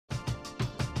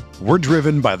We're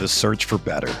driven by the search for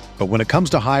better. But when it comes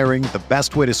to hiring, the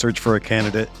best way to search for a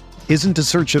candidate isn't to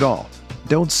search at all.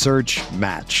 Don't search,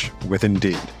 match with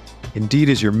Indeed. Indeed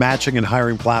is your matching and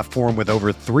hiring platform with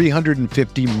over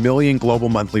 350 million global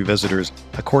monthly visitors,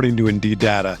 according to Indeed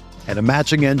data, and a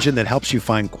matching engine that helps you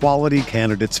find quality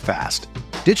candidates fast.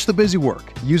 Ditch the busy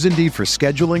work. Use Indeed for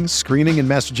scheduling, screening, and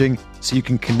messaging so you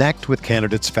can connect with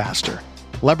candidates faster.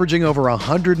 Leveraging over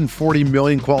 140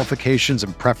 million qualifications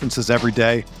and preferences every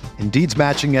day, Indeed's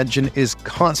matching engine is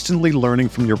constantly learning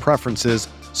from your preferences,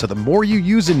 so the more you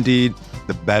use Indeed,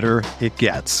 the better it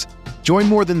gets. Join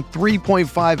more than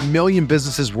 3.5 million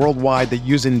businesses worldwide that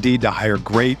use Indeed to hire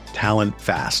great talent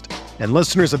fast. And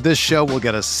listeners of this show will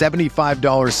get a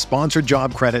 $75 sponsored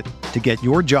job credit to get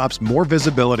your jobs more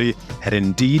visibility at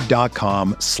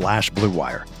Indeed.com/Blue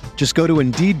Wire. Just go to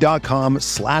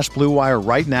Indeed.com/Blue Wire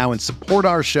right now and support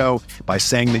our show by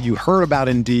saying that you heard about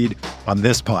Indeed on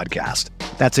this podcast.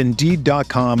 That's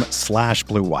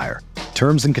Indeed.com/Blue Wire.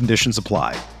 Terms and conditions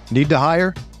apply. Need to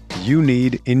hire? You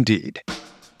need Indeed.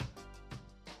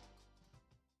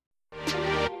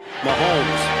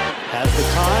 Mahomes has the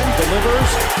time, delivers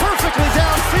perfectly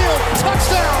downfield.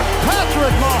 Touchdown!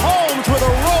 Patrick Mahomes with a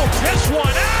rope. This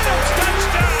one, Adams,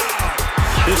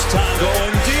 touchdown! This time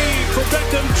going deep for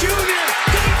Beckham Jr.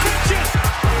 Did he catch it?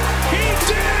 He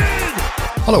did!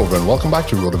 Hello everyone, welcome back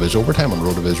to RotoViz Overtime on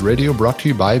RotoViz Radio, brought to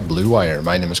you by Blue Wire.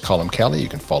 My name is Colin Kelly. You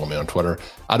can follow me on Twitter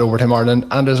at Overtime Ireland,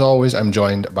 and as always, I'm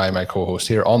joined by my co-host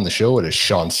here on the show. It is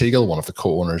Sean Siegel, one of the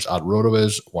co-owners at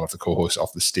RotoViz, one of the co-hosts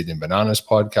of the Stadium Bananas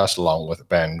podcast, along with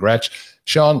Ben Gretsch.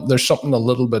 Sean, there's something a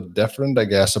little bit different, I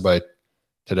guess, about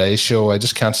today's show. I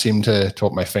just can't seem to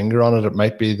put my finger on it. It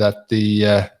might be that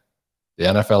the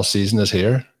NFL season is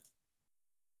here.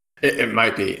 It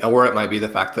might be, or it might be the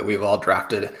fact that we've all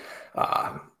drafted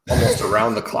almost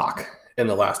around the clock in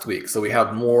the last week. So we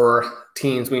have more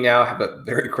teams. We now have it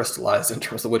very crystallized in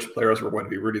terms of which players we're going to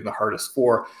be rooting the hardest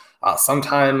for.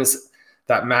 Sometimes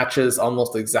that matches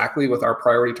almost exactly with our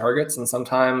priority targets, and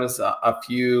sometimes a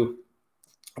few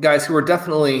guys who are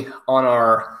definitely on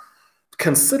our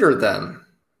consider them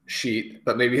sheet,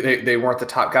 but maybe they weren't the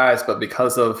top guys, but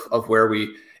because of where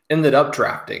we ended up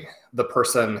drafting, the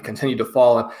person continued to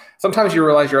fall. And sometimes you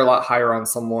realize you're a lot higher on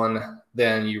someone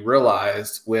than you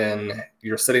realized when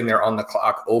you're sitting there on the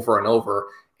clock over and over,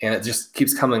 and it just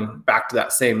keeps coming back to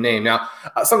that same name. Now,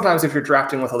 sometimes if you're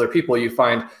drafting with other people, you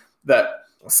find that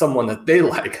someone that they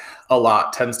like a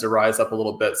lot tends to rise up a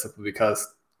little bit simply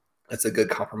because it's a good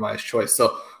compromise choice.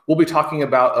 So we'll be talking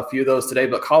about a few of those today,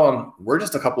 but Colin, we're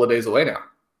just a couple of days away now.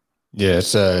 Yeah,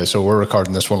 so we're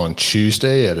recording this one on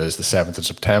Tuesday. It is the 7th of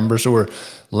September. So we're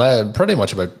pretty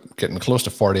much about getting close to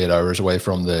 48 hours away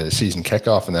from the season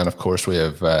kickoff. And then, of course, we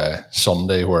have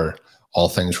Sunday where all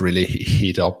things really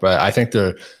heat up. I think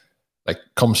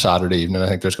come Saturday evening, I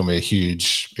think there's going to be a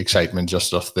huge excitement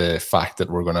just of the fact that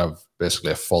we're going to have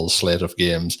basically a full slate of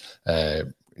games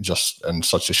just in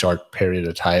such a short period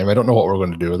of time. I don't know what we're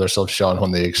going to do with ourselves, Sean,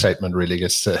 when the excitement really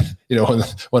gets to,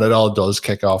 when it all does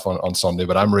kick off on Sunday,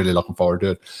 but I'm really looking forward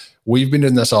to it. We've been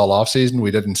doing this all off season.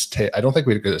 I don't think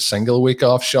we got a single week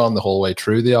off, Sean, the whole way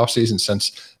through the off season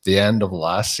since the end of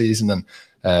last season. And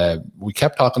we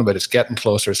kept talking about it's getting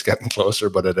closer,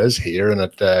 but it is here. And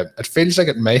it feels like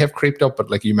it may have creeped up,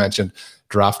 but like you mentioned,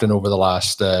 drafting over the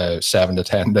last 7 to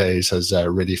 10 days has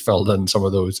really filled in some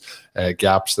of those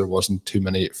gaps. There wasn't too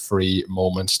many free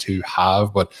moments to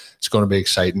have, but it's going to be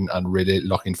exciting and really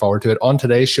looking forward to it. On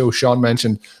today's show, Sean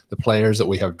mentioned the players that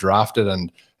we have drafted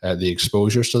and the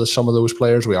exposures to some of those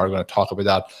players. We are going to talk about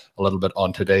that a little bit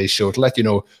on today's show to let you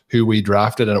know who we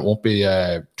drafted, and it won't be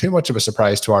too much of a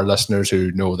surprise to our listeners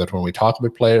who know that when we talk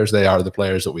about players, they are the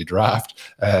players that we draft,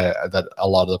 that a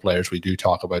lot of the players we do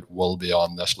talk about will be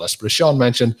on this list. But as Sean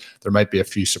mentioned, there might be a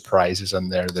few surprises in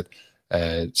there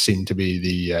that seem to be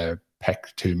the pick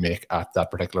to make at that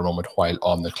particular moment while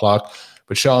on the clock.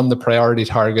 But Sean, the priority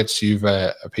targets, you've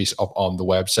a piece up on the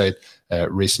website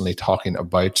recently talking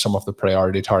about some of the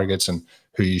priority targets and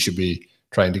who you should be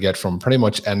trying to get from pretty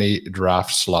much any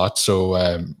draft slot.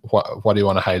 So what do you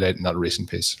want to highlight in that recent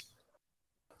piece?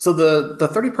 So the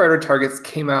 30 priority targets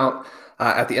came out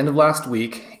at the end of last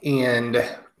week, and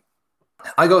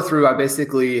I go through, I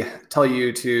basically tell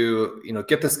you to,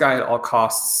 get this guy at all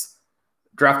costs,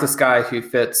 draft this guy who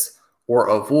fits or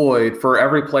avoid for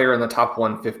every player in the top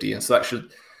 150. And so that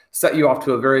should set you off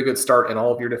to a very good start in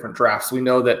all of your different drafts. We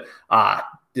know that,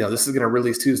 this is going to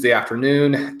release Tuesday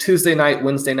afternoon, Tuesday night,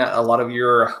 Wednesday night. A lot of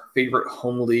your favorite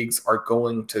home leagues are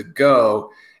going to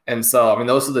go. And so,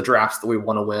 those are the drafts that we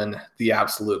want to win the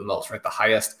absolute most, right? The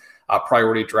highest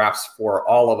priority drafts for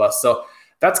all of us. So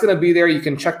that's going to be there. You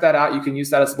can check that out. You can use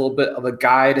that as a little bit of a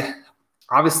guide.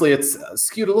 Obviously, it's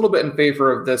skewed a little bit in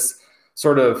favor of this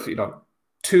sort of,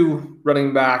 2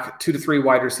 running back, 2 to 3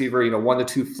 wide receiver, 1 to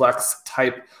 2 flex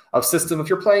type of system. If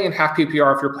you're playing in half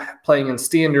PPR, if you're playing in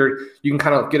standard, you can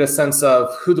kind of get a sense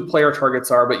of who the player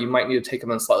targets are, but you might need to take them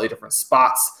in slightly different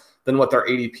spots than what their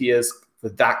ADP is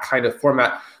with that kind of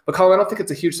format. But Colin, I don't think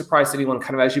it's a huge surprise to anyone,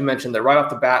 kind of as you mentioned, that right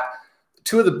off the bat,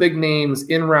 2 of the big names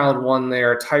in round 1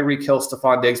 there, Tyreek Hill,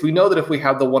 Stephon Diggs. We know that if we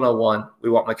have the 101,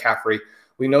 we want McCaffrey.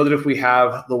 We know that if we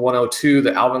have the 102,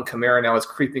 that Alvin Kamara now is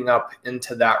creeping up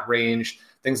into that range.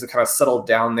 Things have kind of settled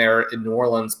down there in New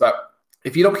Orleans. But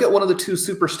if you don't get one of the 2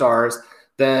 superstars,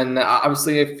 then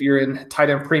obviously if you're in tight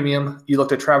end premium, you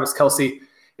looked at Travis Kelce.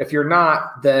 If you're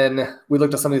not, then we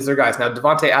looked at some of these other guys. Now,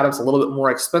 Devontae Adams a little bit more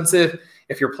expensive.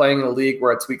 If you're playing in a league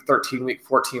where it's week 13, week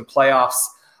 14 playoffs,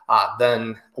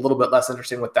 then a little bit less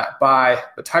interesting with that buy.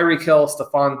 But Tyreek Hill,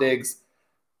 Stephon Diggs,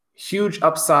 huge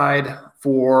upside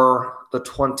for the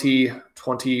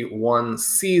 2021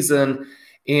 season.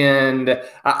 And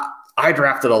I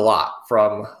drafted a lot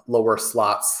from lower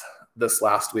slots this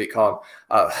last week on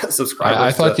subscribers.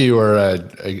 I thought you were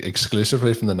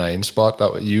exclusively from the 9 spot.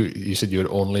 That you said you would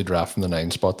only draft from the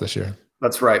 9 spot this year.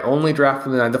 That's right. Only draft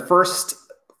from the 9. The first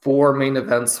 4 main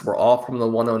events were all from the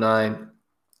 109.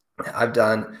 I've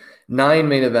done 9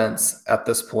 main events at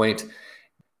this point.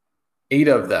 8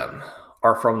 of them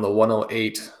are from the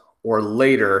 108 or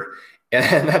later.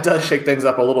 And that does shake things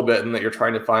up a little bit in that you're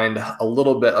trying to find a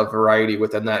little bit of variety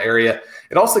within that area.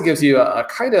 It also gives you a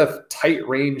kind of tight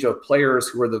range of players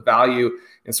who are the value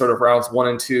in sort of rounds 1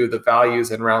 and 2, the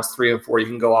values in rounds 3 and 4. You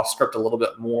can go off script a little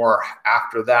bit more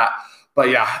after that. But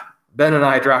yeah, Ben and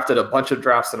I drafted a bunch of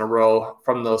drafts in a row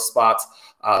from those spots.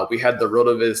 We had the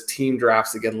RotoViz team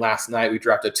drafts again last night. We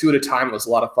drafted 2 at a time. It was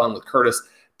a lot of fun with Curtis,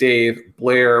 Dave,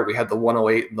 Blair. We had the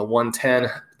 108 and the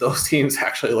 110. Those teams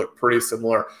actually look pretty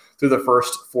similar through the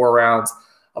first 4 rounds.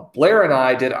 Blair and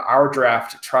I did our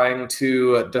draft trying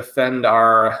to defend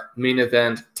our main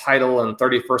event title and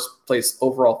 31st place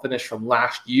overall finish from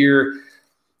last year.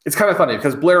 It's kind of funny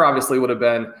because Blair obviously would have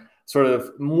been sort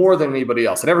of more than anybody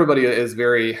else. And everybody is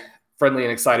very friendly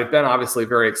and excited. Ben obviously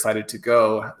very excited to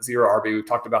go 0 RB. We've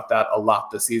talked about that a lot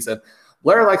this season.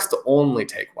 Blair likes to only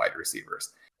take wide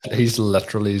receivers. He's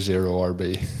literally 0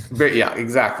 RB. Yeah,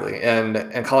 exactly.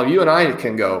 And Colin, you and I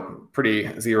can go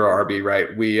pretty 0 RB,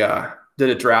 right? We did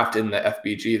a draft in the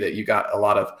FBG that you got a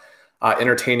lot of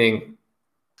entertaining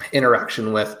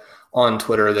interaction with on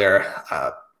Twitter there.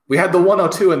 We had the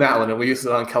 102 in that one, and we used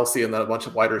it on Kelce and then a bunch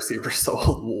of wide receivers.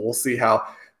 So we'll see how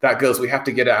that goes. We have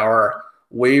to get our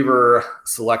waiver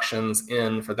selections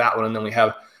in for that one. And then we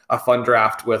have a fun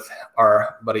draft with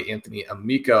our buddy Anthony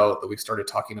Amico that we started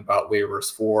talking about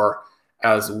waivers for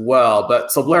as well.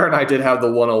 But so Blair and I did have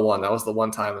the 101. That was the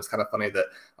one time. It's kind of funny that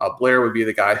Blair would be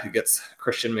the guy who gets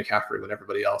Christian McCaffrey when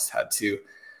everybody else had to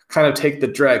kind of take the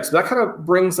dregs. So that kind of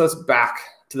brings us back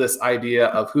to this idea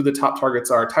of who the top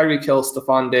targets are: Tyreek Hill,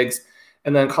 Stephon Diggs.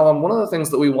 And then Colin, one of the things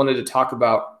that we wanted to talk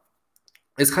about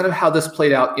is kind of how this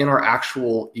played out in our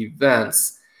actual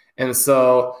events. And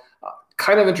so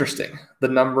kind of interesting, the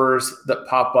numbers that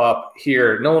pop up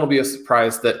here. No one will be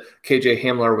surprised that KJ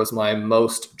Hamler was my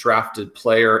most drafted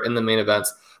player in the main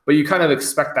events, but you kind of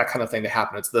expect that kind of thing to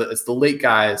happen. It's the late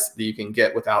guys that you can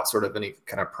get without sort of any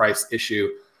kind of price issue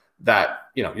that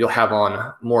you'll have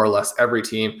on more or less every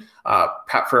team.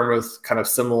 Pat Freiermuth, kind of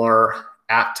similar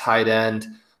at tight end,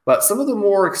 but some of the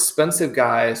more expensive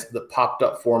guys that popped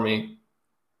up for me.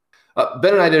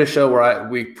 Ben and I did a show where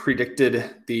we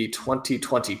predicted the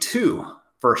 2022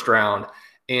 first round,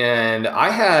 and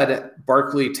I had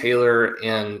Barkley, Taylor,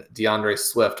 and DeAndre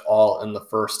Swift all in the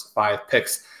first 5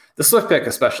 picks. The Swift pick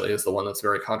especially is the one that's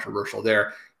very controversial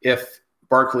there. If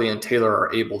Barkley and Taylor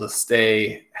are able to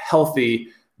stay healthy,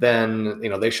 then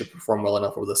they should perform well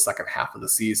enough over the second half of the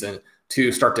season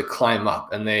to start to climb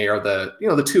up. And they are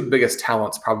the 2 biggest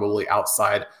talents probably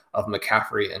outside of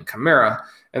McCaffrey and Kamara.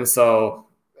 And so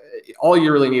all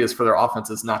you really need is for their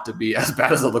offenses not to be as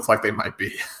bad as it looks like they might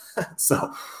be.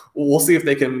 So we'll see if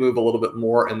they can move a little bit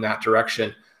more in that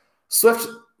direction. Swift,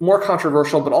 more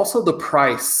controversial, but also the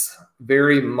price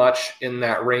very much in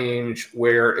that range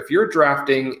where if you're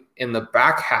drafting in the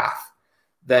back half,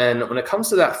 then when it comes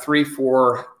to that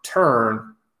 3-4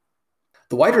 turn,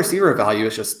 the wide receiver value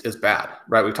is bad,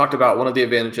 right? We talked about one of the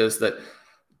advantages that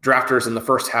drafters in the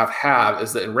first half have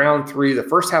is that in round 3, the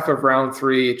first half of round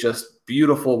 3, just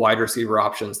beautiful wide receiver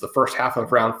options. The first half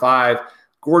of round 5,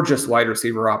 gorgeous wide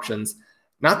receiver options.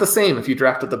 Not the same if you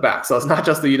draft at the back. So it's not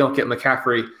just that you don't get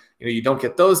McCaffrey, you don't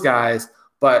get those guys,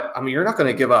 But I mean, you're not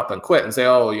going to give up and quit and say,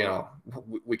 oh,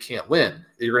 we can't win.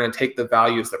 You're going to take the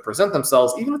values that present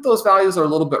themselves, even if those values are a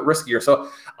little bit riskier. So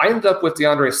I ended up with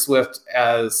DeAndre Swift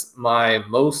as my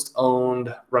most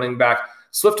owned running back.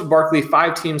 Swift and Barkley,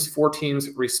 5 teams, 4 teams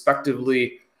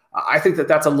respectively. I think that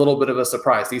that's a little bit of a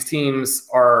surprise. These teams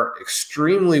are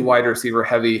extremely wide receiver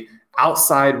heavy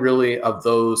outside really of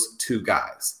those 2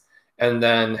 guys. And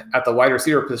then at the wide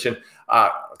receiver position,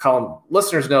 Colin,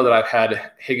 listeners know that I've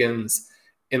had Higgins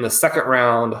in the 2nd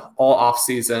round all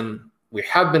offseason. We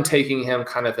have been taking him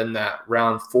kind of in that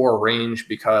round 4 range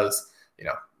because,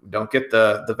 we don't get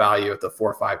the value at the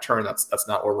 4 or 5 turn. That's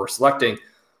not where we're selecting.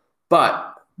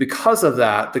 But because of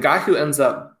that, the guy who ends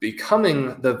up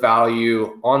becoming the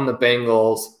value on the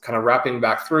Bengals, kind of wrapping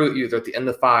back through either at the end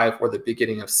of 5 or the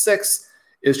beginning of 6,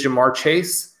 is Ja'Marr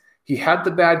Chase. He had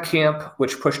the bad camp,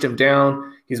 which pushed him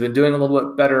down. He's been doing a little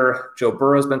bit better. Joe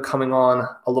Burrow's been coming on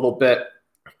a little bit.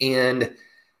 And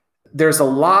there's a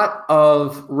lot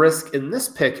of risk in this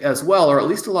pick as well, or at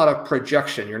least a lot of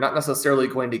projection. You're not necessarily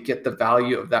going to get the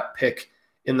value of that pick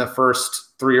in the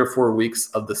first 3 or 4 weeks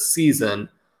of the season.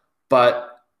 But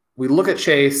we look at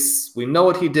Chase. We know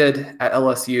what he did at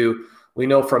LSU. We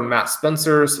know from Matt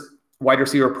Spencer's wide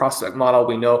receiver prospect model.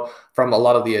 We know from a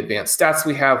lot of the advanced stats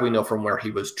we have. We know from where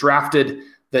he was drafted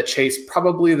that Chase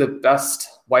probably the best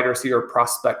wide receiver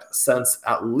prospect since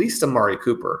at least Amari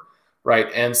Cooper. Right.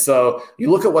 And so you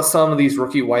look at what some of these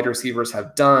rookie wide receivers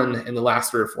have done in the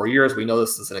last 3 or 4 years. We know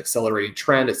this is an accelerating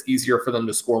trend. It's easier for them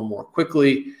to score more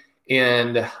quickly.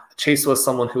 And Chase was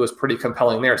someone who was pretty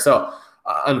compelling there. So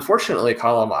unfortunately,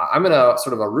 Colin, I'm in a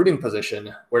sort of a rooting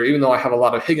position where even though I have a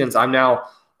lot of Higgins, I'm now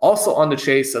also on to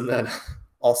Chase and then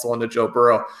also on to Joe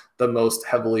Burrow, the most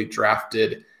heavily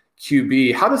drafted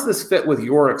QB. How does this fit with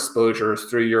your exposures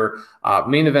through your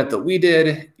main event that we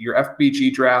did, your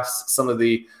FBG drafts, some of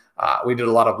the we did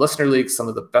a lot of listener leagues, some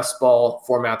of the best ball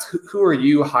formats. Who are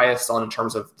you highest on in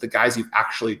terms of the guys you've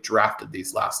actually drafted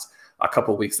these last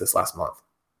couple of weeks, this last month?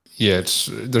 Yeah,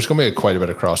 there's going to be quite a bit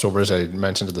of crossover. As I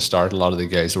mentioned at the start, a lot of the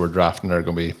guys that we're drafting are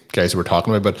going to be guys that we're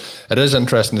talking about. But it is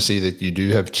interesting to see that you do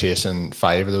have Chase in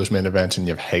 5 of those main events and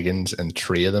you have Higgins in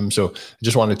 3 of them. So I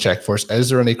just want to check first, is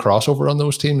there any crossover on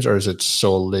those teams or is it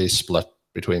solely split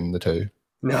between the 2?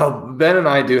 No, Ben and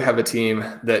I do have a team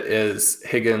that is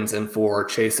Higgins in 4,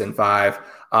 Chase in 5.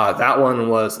 That one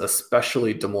was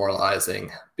especially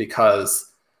demoralizing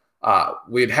because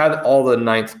we'd had all the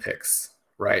 9th picks,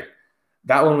 right?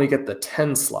 That one we get the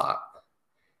 10 slot.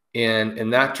 And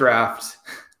in that draft,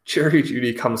 Jerry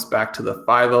Jeudy comes back to the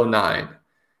 509,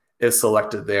 is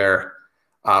selected there.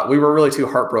 We were really too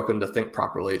heartbroken to think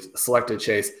properly. Selected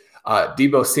Chase.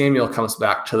 Deebo Samuel comes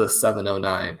back to the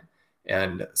 709.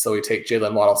 And so we take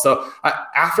Jalen Waddle. So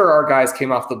after our guys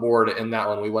came off the board in that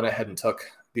one, we went ahead and took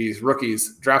these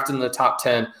rookies, drafted in the top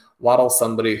 10. Waddle,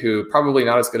 somebody who probably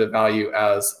not as good a value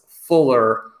as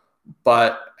Fuller,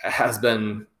 but has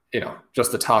been,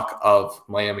 just the talk of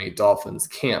Miami Dolphins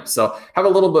camp. So have a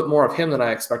little bit more of him than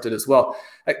I expected as well.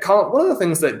 Colin, one of the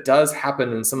things that does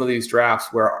happen in some of these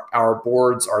drafts where our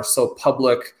boards are so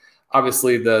public,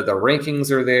 obviously the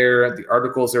rankings are there, the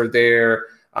articles are there,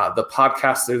 the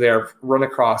podcasts are there, run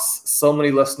across so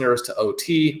many listeners to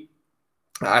OT.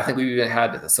 I think we've even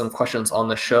had some questions on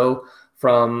the show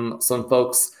from some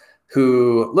folks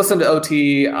who listen to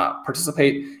OT,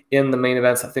 participate in the main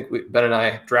events. I think Ben and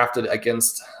I drafted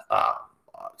against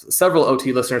several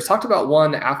OT listeners, talked about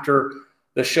one after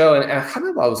the show, and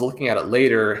I was looking at it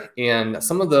later, and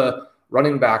some of the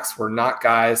running backs were not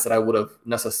guys that I would have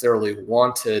necessarily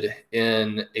wanted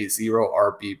in a 0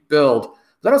 RB build.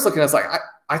 Then I was looking at it,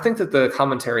 I think that the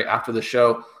commentary after the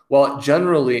show, while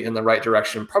generally in the right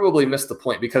direction, probably missed the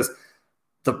point because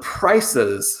the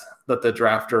prices that the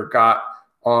drafter got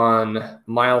on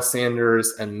Miles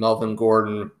Sanders and Melvin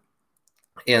Gordon,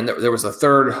 and there was a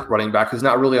third running back who's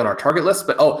not really on our target list,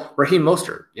 but Raheem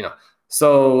Mostert,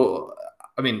 So,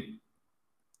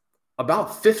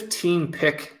 about 15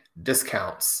 pick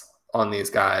discounts on these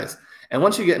guys. And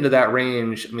once you get into that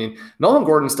range, Melvin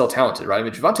Gordon's still talented, right?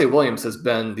 Javonte Williams has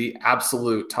been the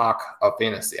absolute talk of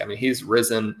fantasy. He's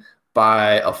risen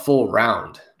by a full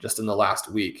round just in the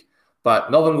last week.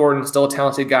 But Melvin Gordon, still a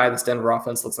talented guy. This Denver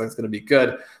offense looks like it's going to be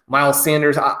good. Miles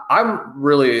Sanders, I'm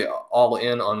really all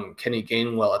in on Kenny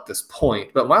Gainwell at this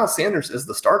point. But Miles Sanders is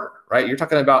the starter, right? You're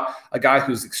talking about a guy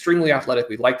who's extremely athletic.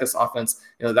 We like this offense.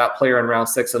 That player in round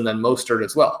 6, and then Mostert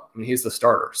as well. He's the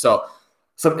starter. So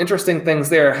some interesting things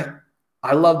there.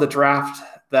 I love the draft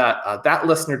that that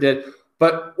listener did.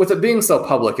 But with it being so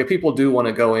public, if people do want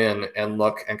to go in and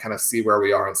look and kind of see where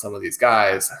we are in some of these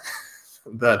guys,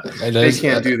 that they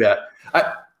can't do that.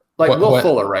 Like Will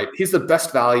Fuller, right? He's the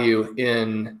best value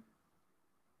in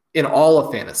all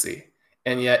of fantasy.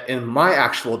 And yet in my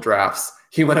actual drafts,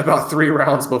 he went about 3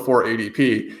 rounds before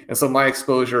ADP. And so my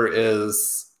exposure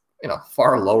is,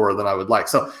 far lower than I would like.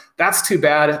 So that's too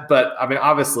bad. But I mean,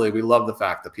 obviously we love the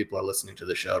fact that people are listening to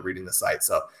the show, reading the site.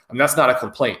 So I mean, that's not a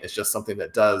complaint. It's just something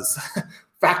that does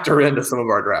factor into some of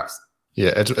our drafts.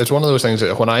 Yeah, it's one of those things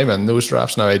that when I'm in those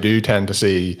drafts now, I do tend to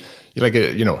see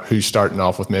who's starting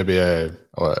off with maybe a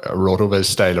RotoViz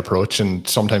style approach, and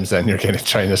sometimes then you're kind of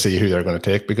trying to see who they're going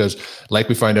to take, because like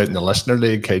we found out in the listener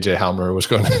league, KJ Hamler was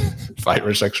going 5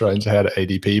 or 6 rounds ahead of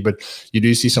ADP, but you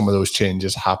do see some of those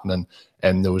changes happening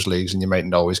in those leagues, and you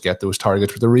mightn't always get those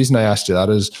targets. But the reason I asked you that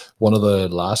is one of the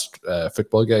last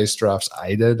Football Guys drafts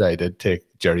I did take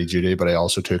Jerry Jeudy, but I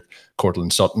also took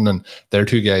Courtland Sutton, and they're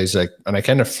 2 guys and I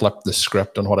kind of flipped the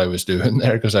script on what I was doing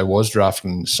there, because I was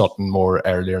drafting Sutton more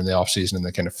earlier in the offseason in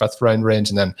the kind of 5th round range,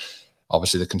 and then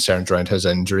obviously the concerns around his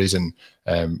injuries, and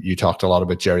you talked a lot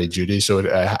about Jerry Jeudy, so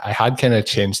I had kind of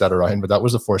changed that around, but that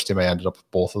was the first team I ended up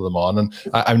with both of them on, and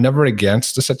I'm never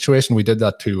against the situation. We did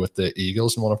that too with the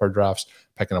Eagles in one of our drafts,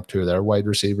 picking up 2 of their wide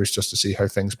receivers just to see how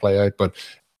things play out, but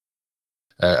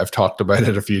I've talked about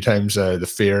it a few times.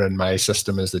 The fear in my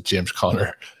system is that James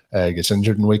Conner gets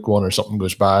injured in week 1 or something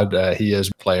goes bad. He is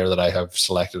a player that I have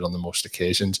selected on the most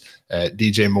occasions.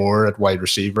 DJ Moore at wide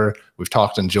receiver. We've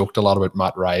talked and joked a lot about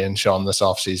Matt Ryan, Sean, this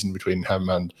offseason between him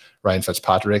and Ryan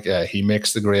Fitzpatrick. He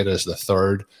makes the grade as the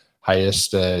 3rd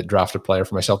highest drafted player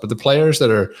for myself. But the players that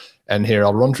are in here,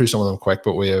 I'll run through some of them quick,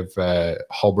 but we have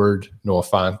Hubbard, Noah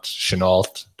Fant,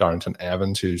 Chenault, Darrington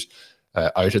Evans, who's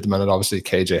out at the minute, obviously,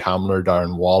 KJ Hamler,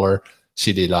 Darren Waller,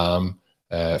 CeeDee Lamb,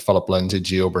 Philip Lindsay,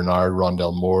 Gio Bernard,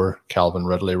 Rondell Moore, Calvin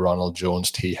Ridley, Ronald Jones,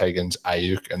 T. Higgins,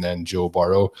 Ayuk, and then Joe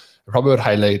Burrow. I probably would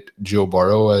highlight Joe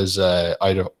Burrow as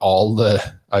out of all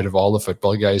the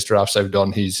Football Guys drafts I've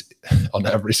done, he's on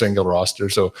every single roster.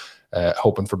 So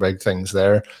hoping for big things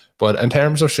there. But in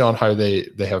terms of, Sean, how they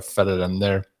have fitted in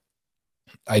there,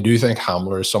 I do think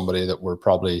Hamler is somebody that we're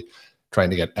probably trying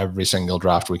to get every single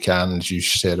draft we can, as you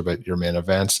said about your main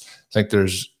events. I think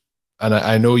and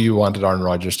I know you wanted Aaron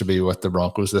Rodgers to be with the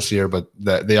Broncos this year, but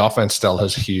the offense still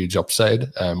has huge upside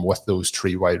with those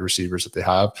 3 wide receivers that they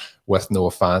have, with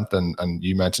Noah Fant, and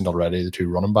you mentioned already the 2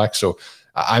 running backs. So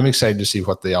I'm excited to see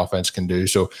what the offense can do.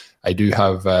 So I do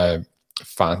have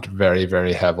Fant very,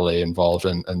 very heavily involved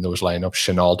in those lineups.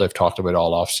 Chenault, I've talked about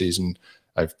all offseason.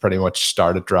 I've pretty much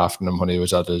started drafting him when he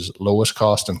was at his lowest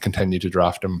cost and continued to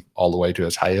draft him all the way to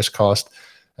his highest cost.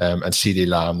 And CeeDee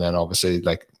Lamb, then obviously,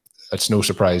 it's no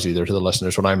surprise either to the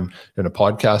listeners when I'm doing a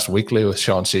podcast weekly with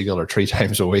Sean Siegel or 3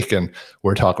 times a week and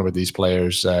we're talking about these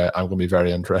players, I'm going to be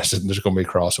very interested, and there's going to be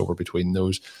crossover between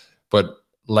those. But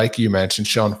like you mentioned,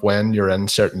 Sean, when you're in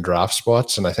certain draft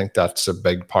spots, and I think that's a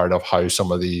big part of how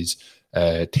some of these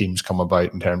teams come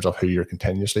about in terms of who you're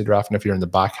continuously drafting. If you're in the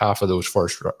back half of those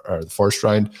the first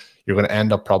round, you're going to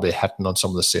end up probably hitting on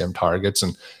some of the same targets.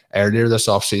 And earlier this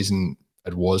offseason,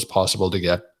 it was possible to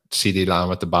get CeeDee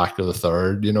Lamb at the back of the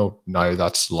 3rd. Now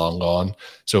that's long gone.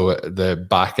 So the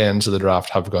back ends of the draft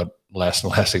have got less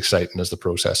and less exciting as the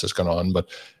process has gone on. But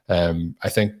I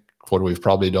think what we've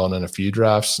probably done in a few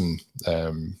drafts, and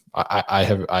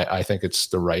I think it's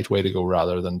the right way to go,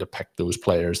 rather than to pick those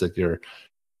players that you're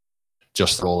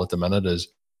just roll at the minute, is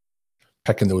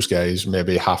picking those guys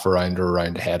maybe half a round or a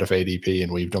round ahead of ADP,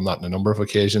 and we've done that on a number of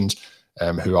occasions,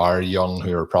 who are young,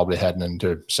 who are probably heading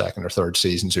into 2nd or 3rd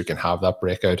seasons, who can have that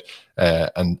breakout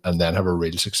and then have a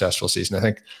really successful season. I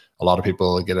think a lot of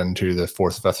people get into the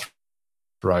 4th, 5th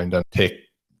round and take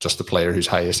just the player who's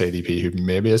highest ADP, who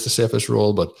maybe is the safest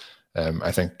role, but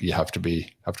I think you have to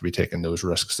be taking those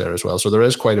risks there as well. So there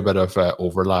is quite a bit of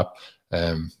overlap.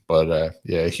 But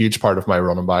a huge part of my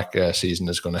running back season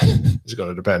is going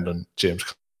to depend on James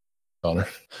Conner.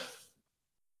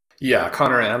 Yeah,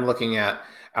 Connor, and I'm looking at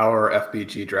our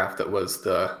FBG draft that was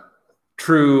the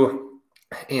true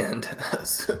and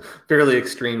fairly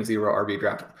extreme 0 RB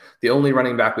draft. The only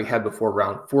running back we had before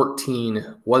round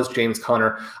 14 was James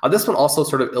Conner. This one also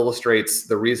sort of illustrates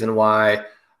the reason why,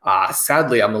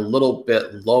 sadly, I'm a little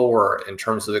bit lower in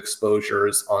terms of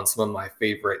exposures on some of my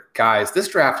favorite guys. This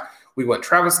draft, we went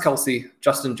Travis Kelce,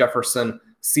 Justin Jefferson,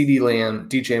 CeeDee Lamb,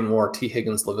 DJ Moore, T.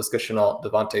 Higgins, Laviska Shenault,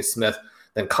 Devontae Smith.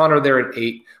 Then Connor there at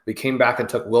 8. We came back and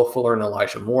took Will Fuller and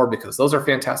Elijah Moore because those are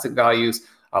fantastic values.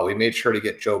 We made sure to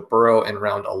get Joe Burrow in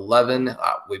round 11.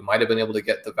 We might have been able to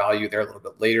get the value there a little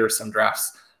bit later. Some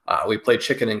drafts we played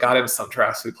chicken and got him. Some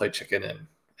drafts we played chicken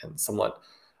and somewhat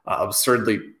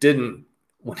absurdly didn't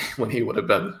when he would have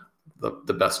been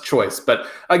the best choice. But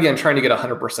again, trying to get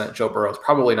 100% Joe Burrow is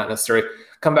probably not necessary.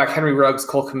 Come back Henry Ruggs,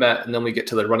 Cole Kmet, and then we get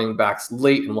to the running backs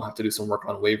late, and we'll have to do some work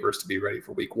on waivers to be ready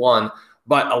for week 1.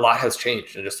 But a lot has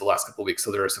changed in just the last couple of weeks,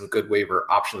 so there are some good waiver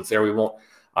options there. We won't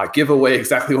give away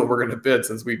exactly what we're going to bid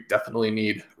since we definitely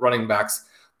need running backs.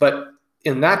 But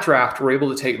in that draft, we're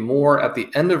able to take more at the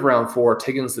end of round 4,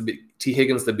 T.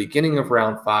 Higgins the beginning of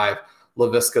round 5,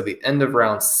 Laviska the end of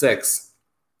round 6.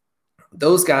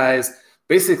 Those guys,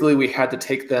 basically we had to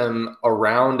take them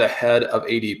around ahead of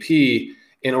ADP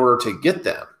in order to get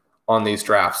them on these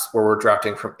drafts where we're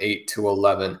drafting from 8 to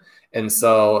 11. And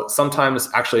so sometimes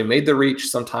actually made the reach,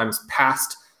 sometimes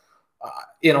passed.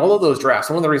 In all of those drafts,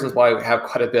 one of the reasons why we have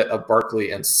quite a bit of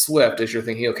Barkley and Swift is you're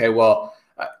thinking, okay, well,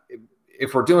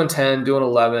 if we're doing 10, doing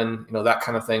 11, that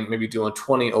kind of thing, maybe doing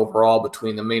 20 overall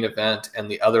between the main event and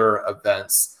the other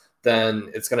events, then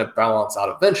it's going to balance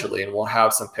out eventually. And we'll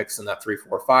have some picks in that 3,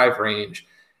 4, 5 range,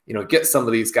 get some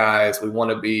of these guys. We want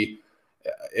to be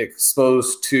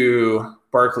exposed to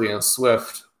Barkley and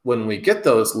Swift when we get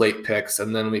those late picks,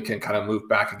 and then we can kind of move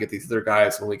back and get these other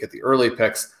guys when we get the early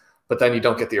picks, but then you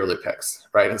don't get the early picks,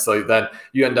 right? And so then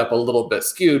you end up a little bit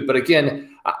skewed. But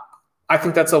again, I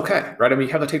think that's okay, right? I mean,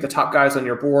 you have to take the top guys on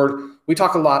your board. We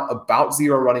talk a lot about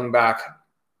zero running back,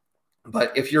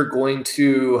 but if you're going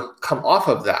to come off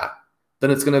of that,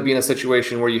 then it's going to be in a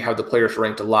situation where you have the players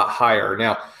ranked a lot higher.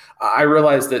 Now, I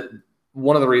realize that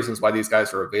one of the reasons why these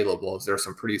guys are available is there's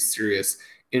some pretty serious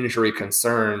injury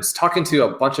concerns. Talking to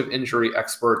a bunch of injury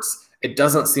experts, it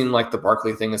doesn't seem like the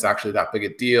Barkley thing is actually that big a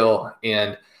deal.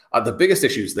 And the biggest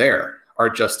issues there are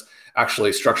just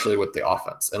actually structurally with the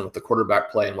offense and with the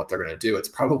quarterback play and what they're going to do. It's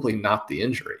probably not the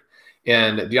injury.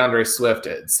 And DeAndre Swift,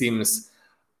 it seems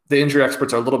the injury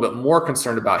experts are a little bit more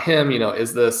concerned about him.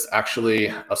 Is this actually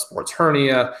a sports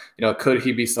hernia? Could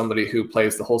he be somebody who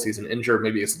plays the whole season injured?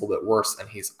 Maybe it's a little bit worse and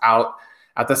he's out.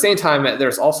 At the same time,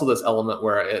 there's also this element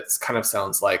where it kind of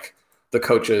sounds like the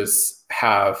coaches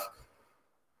have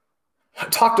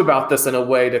talked about this in a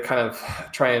way to kind of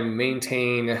try and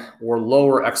maintain or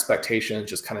lower expectations,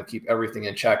 just kind of keep everything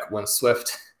in check when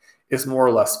Swift is more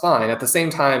or less fine. At the same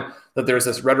time that there's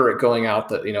this rhetoric going out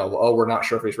that, we're not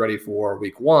sure if he's ready for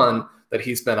week 1, that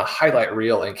he's been a highlight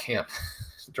reel in camp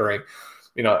during,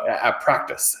 at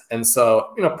practice. And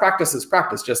so, practice is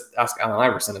practice. Just ask Allen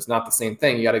Iverson. It's not the same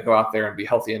thing. You got to go out there and be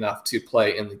healthy enough to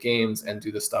play in the games and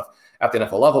do this stuff at the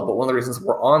NFL level. But one of the reasons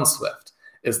we're on Swift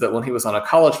is that when he was on a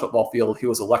college football field, he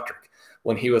was electric.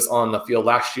 When he was on the field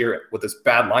last year with this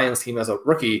bad Lions team as a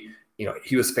rookie,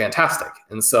 he was fantastic.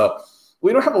 And so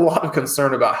we don't have a lot of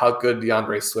concern about how good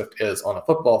DeAndre Swift is on a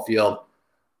football field.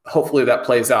 Hopefully that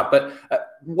plays out. But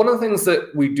one of the things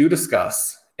that we do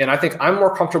discuss, and I think I'm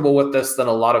more comfortable with this than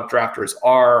a lot of drafters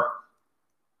are,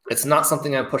 it's not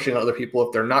something I'm pushing on other people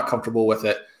if they're not comfortable with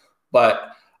it,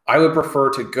 but I would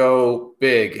prefer to go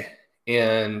big.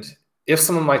 And if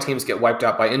some of my teams get wiped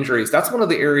out by injuries, that's one of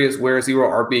the areas where zero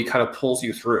RB kind of pulls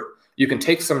you through. You can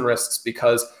take some risks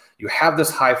because you have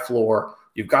this high floor.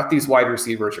 You've got these wide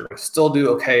receivers. You're going to still do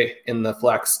okay in the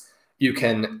flex. You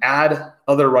can add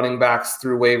other running backs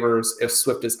through waivers if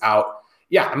Swift is out.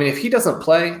 Yeah, I mean, if he doesn't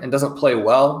play and doesn't play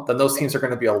well, then those teams are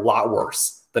going to be a lot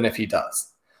worse than if he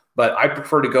does. But I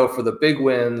prefer to go for the big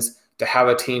wins, to have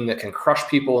a team that can crush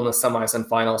people in the semis and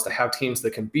finals, to have teams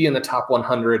that can be in the top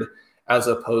 100, as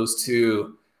opposed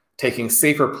to taking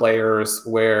safer players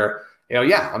where,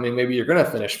 maybe you're going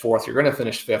to finish 4th, you're going to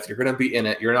finish 5th, you're going to be in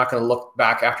it. You're not going to look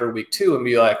back after week 2 and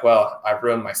be like, well, I've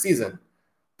ruined my season.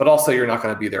 But also you're not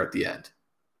going to be there at the end,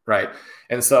 right?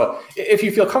 And so if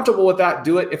you feel comfortable with that,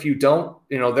 do it. If you don't,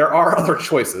 there are other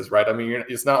choices, right? I mean,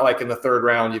 it's not like in the 3rd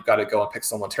round, you've got to go and pick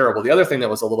someone terrible. The other thing that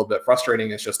was a little bit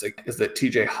frustrating is that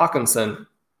TJ Hawkinson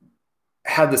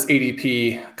had this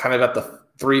ADP kind of at the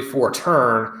 3-4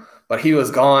 turn, but he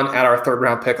was gone at our 3rd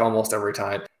round pick almost every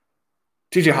time.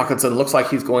 TJ Hawkinson looks like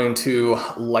he's going to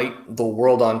light the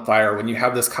world on fire when you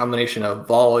have this combination of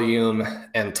volume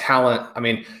and talent. I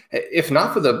mean, if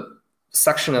not for the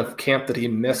section of camp that he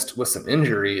missed with some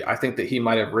injury, I think that he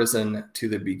might have risen to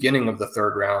the beginning of the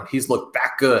 3rd round. He's looked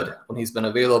that good when he's been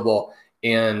available,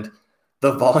 and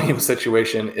the volume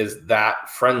situation is that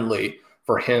friendly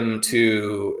for him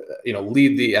to,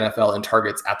 lead the NFL in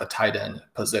targets at the tight end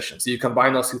position. So you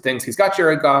combine those two things. He's got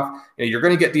Jared Goff. You're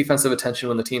going to get defensive attention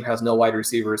when the team has no wide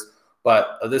receivers,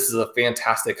 but this is a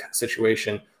fantastic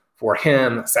situation for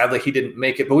him. Sadly, he didn't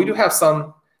make it, but we do have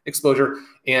some exposure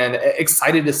and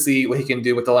excited to see what he can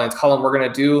do with the Lions. Colin, we're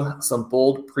going to do some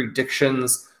bold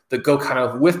predictions that go kind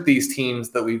of with these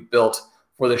teams that we've built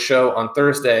for the show on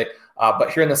Thursday.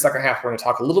 But here in the second half, we're going to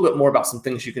talk a little bit more about some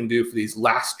things you can do for these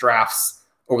last drafts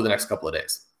over the next couple of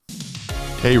days.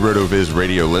 Hey, RotoViz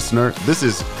radio listener, this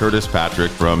is Curtis Patrick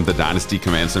from the Dynasty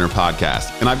Command Center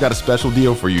podcast, and I've got a special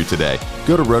deal for you today.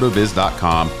 Go to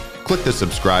rotoviz.com, click the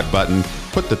subscribe button,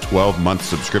 put the 12-month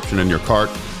subscription in your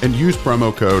cart, and use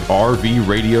promo code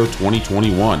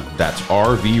RVRadio2021. That's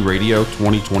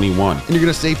RVRadio2021, and you're going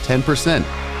to save 10%.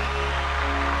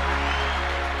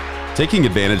 Taking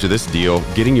advantage of this deal,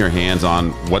 getting your hands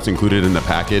on what's included in the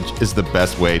package is the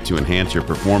best way to enhance your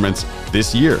performance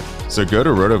this year. So go to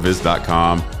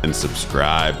rotoviz.com and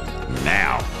subscribe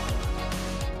now.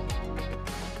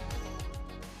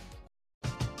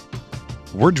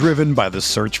 We're driven by the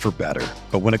search for better.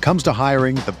 But when it comes to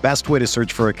hiring, the best way to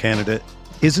search for a candidate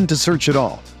isn't to search at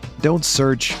all. Don't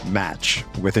search, match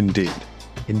with Indeed.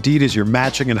 Indeed is your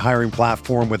matching and hiring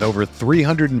platform with over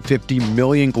 350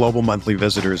 million global monthly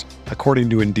visitors, according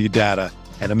to Indeed data,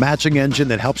 and a matching engine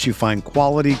that helps you find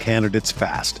quality candidates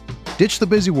fast. Ditch the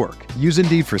busy work. Use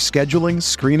Indeed for scheduling,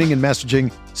 screening, and messaging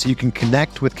so you can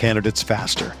connect with candidates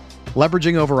faster.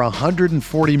 Leveraging over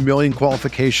 140 million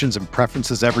qualifications and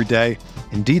preferences every day,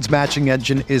 Indeed's matching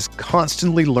engine is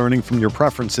constantly learning from your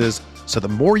preferences, so the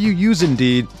more you use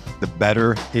Indeed, the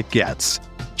better it gets.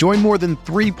 Join more than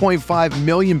 3.5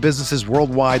 million businesses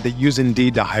worldwide that use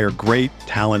Indeed to hire great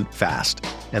talent fast.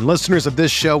 And listeners of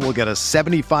this show will get a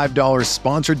 $75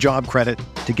 sponsored job credit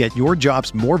to get your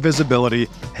jobs more visibility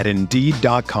at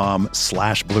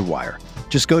Indeed.com/Blue Wire.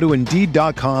 Just go to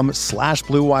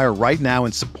Indeed.com/Blue Wire right now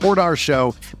and support our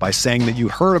show by saying that you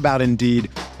heard about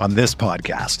Indeed on this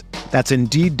podcast. That's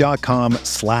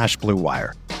Indeed.com/Blue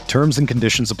Wire. Terms and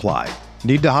conditions apply.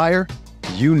 Need to hire?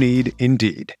 You need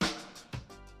Indeed.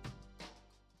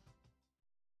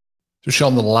 So,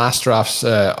 Sean, the last drafts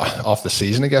of the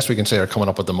season, I guess we can say, are coming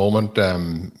up at the moment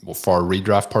for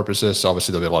redraft purposes.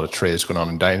 Obviously, there'll be a lot of trades going on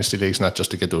in Dynasty Leagues, not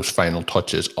just to get those final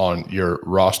touches on your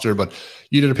roster. But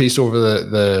you did a piece over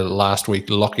the last week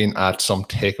looking at some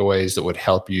takeaways that would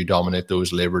help you dominate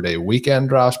those Labor Day weekend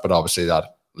drafts. But obviously,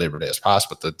 that Labor Day has passed,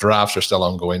 but the drafts are still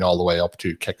ongoing all the way up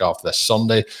to kickoff this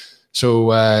Sunday.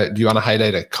 So do you want to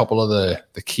highlight a couple of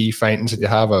the key findings that you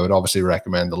have? I would obviously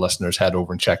recommend the listeners head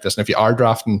over and check this. And if you are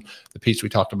drafting, the piece we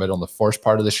talked about on the first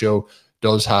part of the show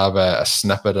does have a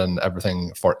snippet and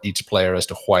everything for each player as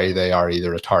to why they are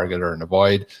either a target or an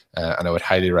avoid. And I would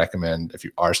highly recommend, if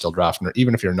you are still drafting, or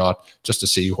even if you're not, just to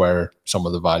see where some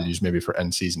of the values maybe for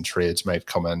in-season trades might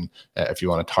come in if you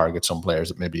want to target some players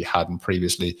that maybe you hadn't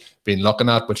previously been looking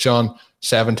at. But Sean,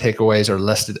 7 takeaways are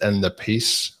listed in the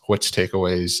piece. Which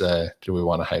takeaways do we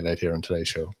want to highlight here on today's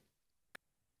show?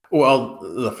 Well,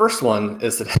 the first one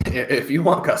is that if you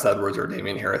want Gus Edwards or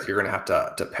Damien Harris, you're going to have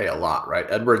to pay a lot, right?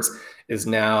 Edwards is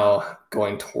now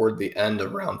going toward the end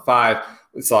of round 5.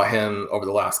 We saw him over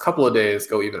the last couple of days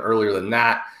go even earlier than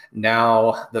that.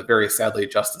 Now that very sadly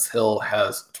Justice Hill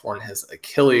has torn his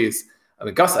Achilles. I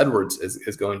mean, Gus Edwards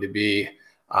is going to be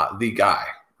the guy,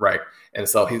 right? And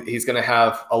so he's going to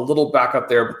have a little backup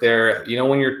there, but there,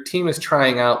 when your team is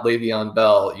trying out Le'Veon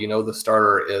Bell, the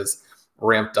starter is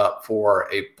ramped up for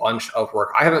a bunch of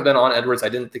work. I haven't been on Edwards. I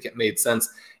didn't think it made sense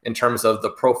in terms of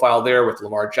the profile there with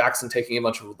Lamar Jackson taking a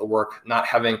bunch of the work, not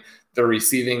having the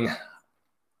receiving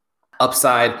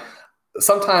upside.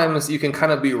 Sometimes you can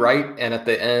kind of be right, and at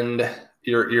the end,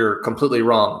 you're completely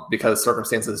wrong because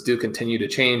circumstances do continue to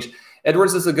change.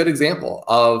 Edwards is a good example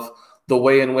of the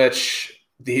way in which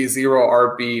the zero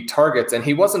RB targets, and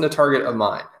he wasn't a target of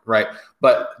mine, right?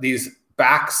 But these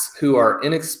backs who are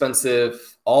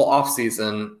inexpensive all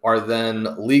offseason are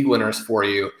then league winners for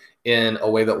you in a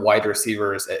way that wide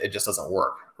receivers, it just doesn't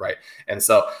work, right? And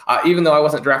so even though I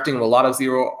wasn't drafting, a lot of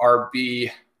zero RB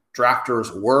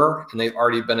drafters were, and they've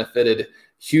already benefited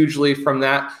hugely from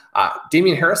that.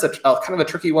 Damien Harris, kind of a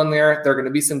tricky one there. There are going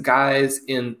to be some guys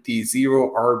in the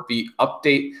zero RB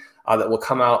update that will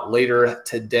come out later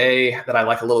today that I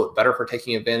like a little bit better for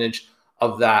taking advantage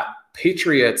of that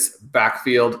Patriots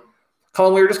backfield.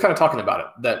 Colin, we were just kind of talking about it,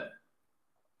 that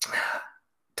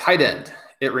tight end,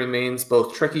 it remains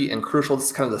both tricky and crucial. This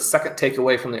is kind of the second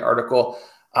takeaway from the article.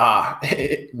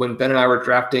 When Ben and I were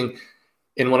drafting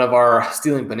in one of our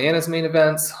Stealing Bananas main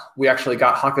events, we actually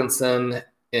got Hawkinson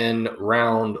in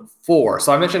round 4.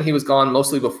 So I mentioned he was gone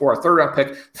mostly before a 3rd round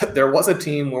pick. There was a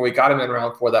team where we got him in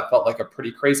round 4 that felt like a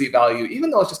pretty crazy value, even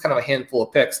though it's just kind of a handful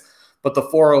of picks. But the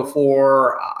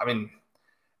 404,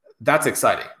 that's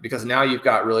exciting because now you've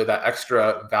got really that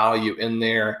extra value in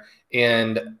there.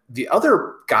 And the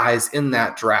other guys in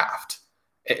that draft,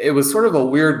 it was sort of a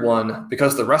weird one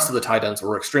because the rest of the tight ends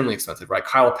were extremely expensive, right?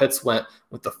 Kyle Pitts went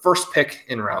with the first pick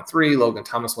in round 3. Logan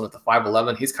Thomas went at the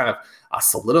 5'11". He's kind of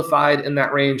solidified in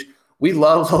that range. We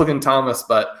love Logan Thomas,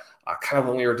 but kind of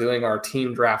when we were doing our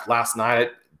team draft last night,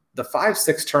 the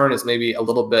 5-6 turn is maybe a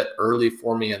little bit early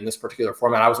for me in this particular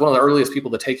format. I was one of the earliest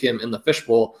people to take him in the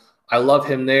fishbowl. I love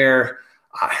him there.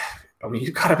 I mean,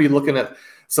 you've got to be looking at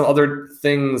some other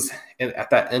things at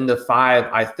that end of 5,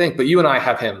 I think. But you and I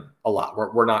have him a lot.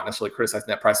 We're not necessarily criticizing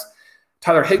that price.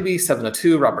 Tyler Higbee,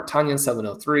 702. Robert Tonyan,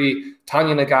 703.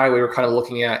 Tonyan, a guy we were kind of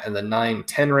looking at in the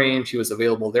 9-10 range. He was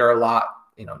available there a lot.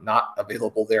 Not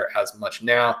available there as much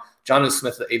now. Jonnu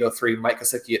Smith at 803. Mike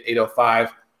Gesicki at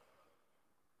 805.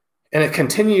 And it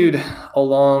continued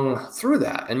along through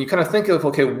that. And you kind of think of,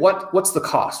 okay, what's the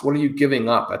cost? What are you giving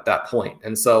up at that point?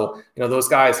 And so, those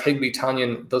guys, Higbee,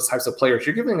 Tonyan, those types of players,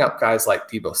 you're giving up guys like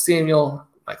Deebo Samuel,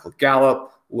 Michael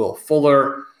Gallup, Will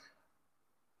Fuller.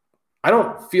 I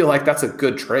don't feel like that's a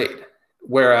good trade.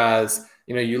 Whereas,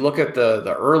 you look at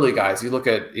the early guys, you look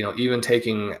at, even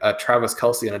taking a Travis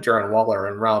Kelce and a Darren Waller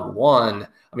in round 1.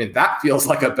 I mean, that feels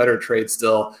like a better trade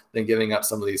still than giving up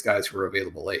some of these guys who are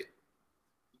available late.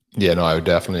 Yeah, no, I would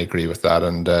definitely agree with that.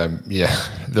 And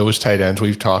those tight ends,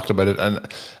 we've talked about it. And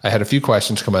I had a few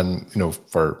questions come in,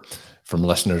 from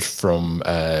listeners from,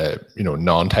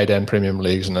 non-tight end premium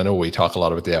leagues. And I know we talk a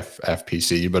lot about the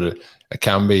FPC, but it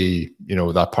can be,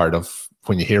 that part of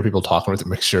when you hear people talking about it,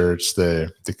 make sure it's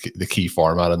the key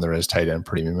format and there is tight end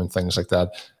premium and things like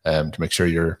that, to make sure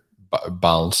you're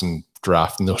balancing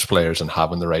drafting those players and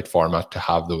having the right format to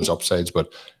have those upsides.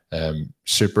 But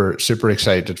super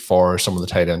excited for some of the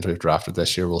tight ends we've drafted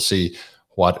this year. We'll see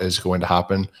what is going to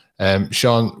happen.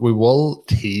 Sean, we will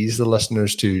tease the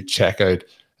listeners to check out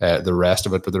the rest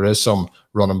of it, but there is some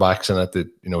running backs in it that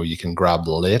you can grab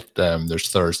late. There's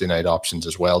Thursday night options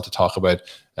as well to talk about,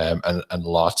 and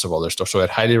lots of other stuff. So I'd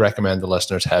highly recommend the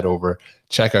listeners head over,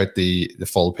 check out the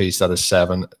full piece. That is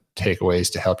 7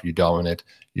 takeaways to help you dominate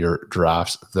your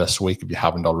drafts this week if you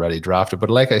haven't already drafted. But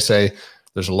like I say,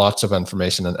 there's lots of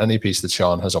information in any piece that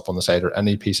Sean has up on the site or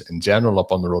any piece in general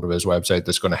up on the RotoViz website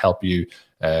that's going to help you,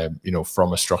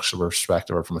 from a structural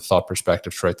perspective or from a thought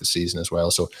perspective throughout the season as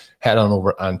well. So head on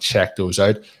over and check those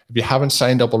out. If you haven't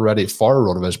signed up already for a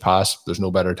RotoViz Pass, there's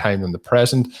no better time than the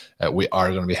present. We are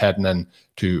going to be heading in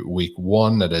to week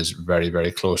 1. It is very,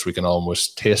 very close. We can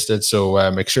almost taste it.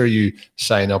 So make sure you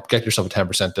sign up, get yourself a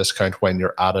 10% discount when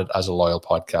you're at it as a loyal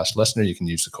podcast listener. You can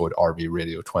use the code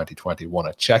RVRadio2021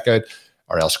 at checkout,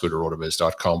 or else go to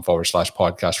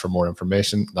rotoviz.com/podcast for more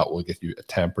information. That will get you a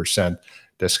 10%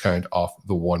 discount off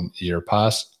the 1-year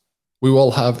pass. We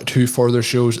will have 2 further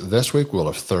shows this week. We'll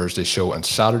have Thursday show and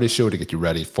Saturday show to get you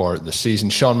ready for the season.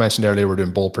 Sean mentioned earlier we're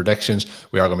doing bold predictions.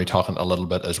 We are going to be talking a little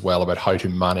bit as well about how to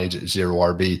manage zero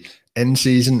RB in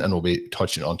season, and we'll be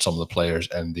touching on some of the players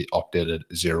in the updated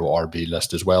zero RB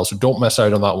list as well. So don't miss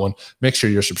out on that one. Make sure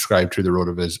you're subscribed to the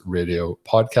RotoViz Radio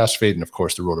podcast feed and, of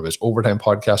course, the RotoViz Overtime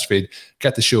podcast feed.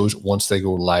 Get the shows once they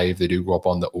go live. They do go up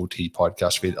on the OT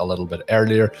podcast feed a little bit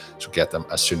earlier, so get them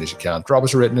as soon as you can. Drop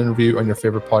us a written review on your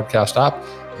favorite podcast app.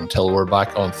 Until we're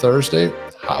back on Thursday,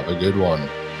 have a good one.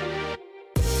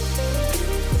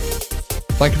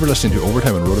 Thank you for listening to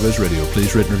Overtime on RotoViz Radio.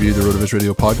 Please rate and review the RotoViz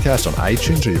Radio podcast on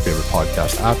iTunes or your favorite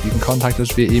podcast app. You can contact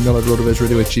us via email at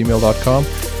rotovizradio@gmail.com.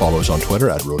 Follow us on Twitter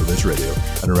at RotoViz Radio.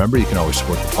 And remember, you can always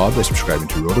support the pod by subscribing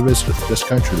to RotoViz with a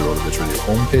discount through the RotoViz Radio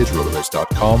homepage,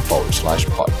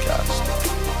 rotoviz.com/podcast.